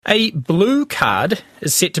A blue card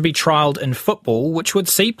is set to be trialled in football, which would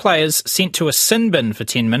see players sent to a sin bin for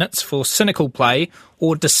 10 minutes for cynical play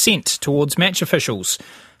or dissent towards match officials.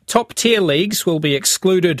 Top-tier leagues will be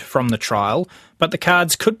excluded from the trial, but the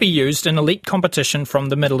cards could be used in elite competition from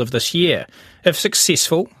the middle of this year. If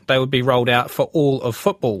successful, they would be rolled out for all of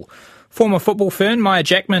football. Former Football Fern Maia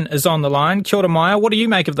Jackman is on the line. Kia ora, Maia. What do you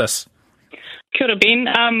make of this? Kia ora, Ben.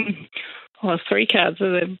 Well, 3 cards.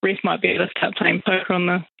 So the ref might be able to start playing poker on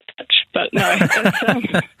the pitch, but no.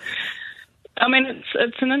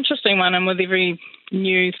 It's an interesting one, and with every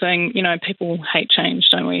new thing, people hate change,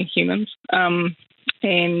 don't we, humans?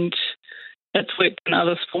 And it's worked in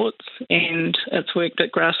other sports, and it's worked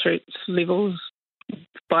at grassroots levels.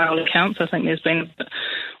 By all accounts, I think there's been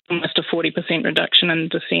almost a 40% reduction in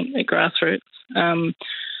dissent at grassroots.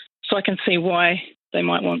 So I can see why they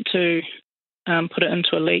might want to put it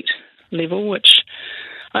into elite level, which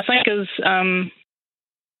I think is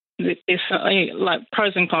there's like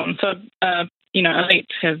pros and cons. So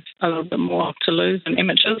elites have a little bit more to lose than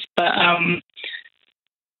amateurs, but I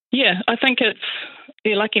think it's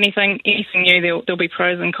like anything new. There'll be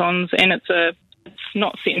pros and cons, and it's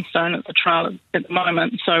not set in stone. It's a trial at the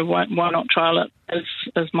moment, so why not trial it?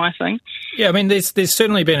 Is my thing. Yeah, there's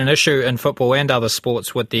certainly been an issue in football and other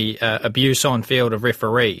sports with the abuse on field of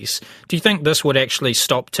referees. Do you think this would actually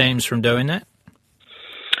stop teams from doing that?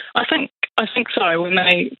 I think so. When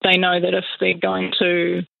they know that if they're going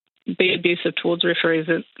to be abusive towards referees,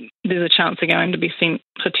 there's a chance they're going to be sent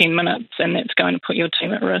for 10 minutes, and that's going to put your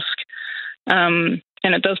team at risk. And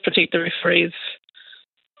it does protect the referees,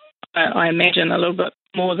 I imagine, a little bit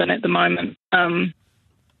more than at the moment. And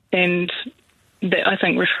I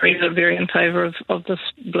think referees are very in favour of this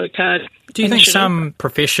blue card. Do you think some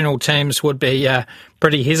professional teams would be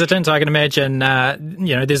pretty hesitant? I can imagine,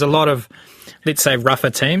 there's a lot of, let's say, rougher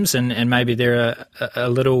teams, and maybe they're a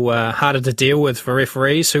little harder to deal with for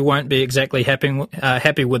referees who won't be exactly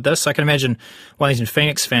happy with this. I can imagine Wellington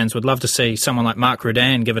Phoenix fans would love to see someone like Mark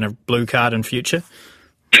Rudan given a blue card in future.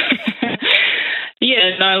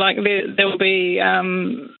 There will be.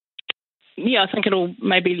 I think it'll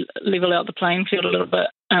maybe level out the playing field a little bit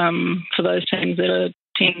for those teams that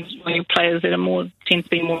players that tend to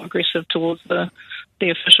be more aggressive towards the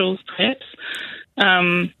officials, perhaps.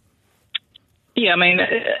 And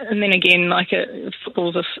then again,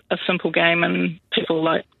 football's a simple game, and people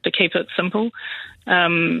like to keep it simple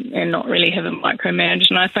and not really have it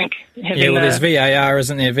micromanaged. And I think there's VAR,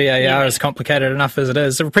 isn't there? VAR is complicated enough as it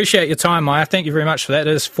is. I appreciate your time, Maia. Thank you very much for that.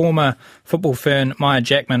 It is former Football Fern Maia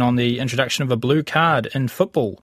Jackman on the introduction of a blue card in football.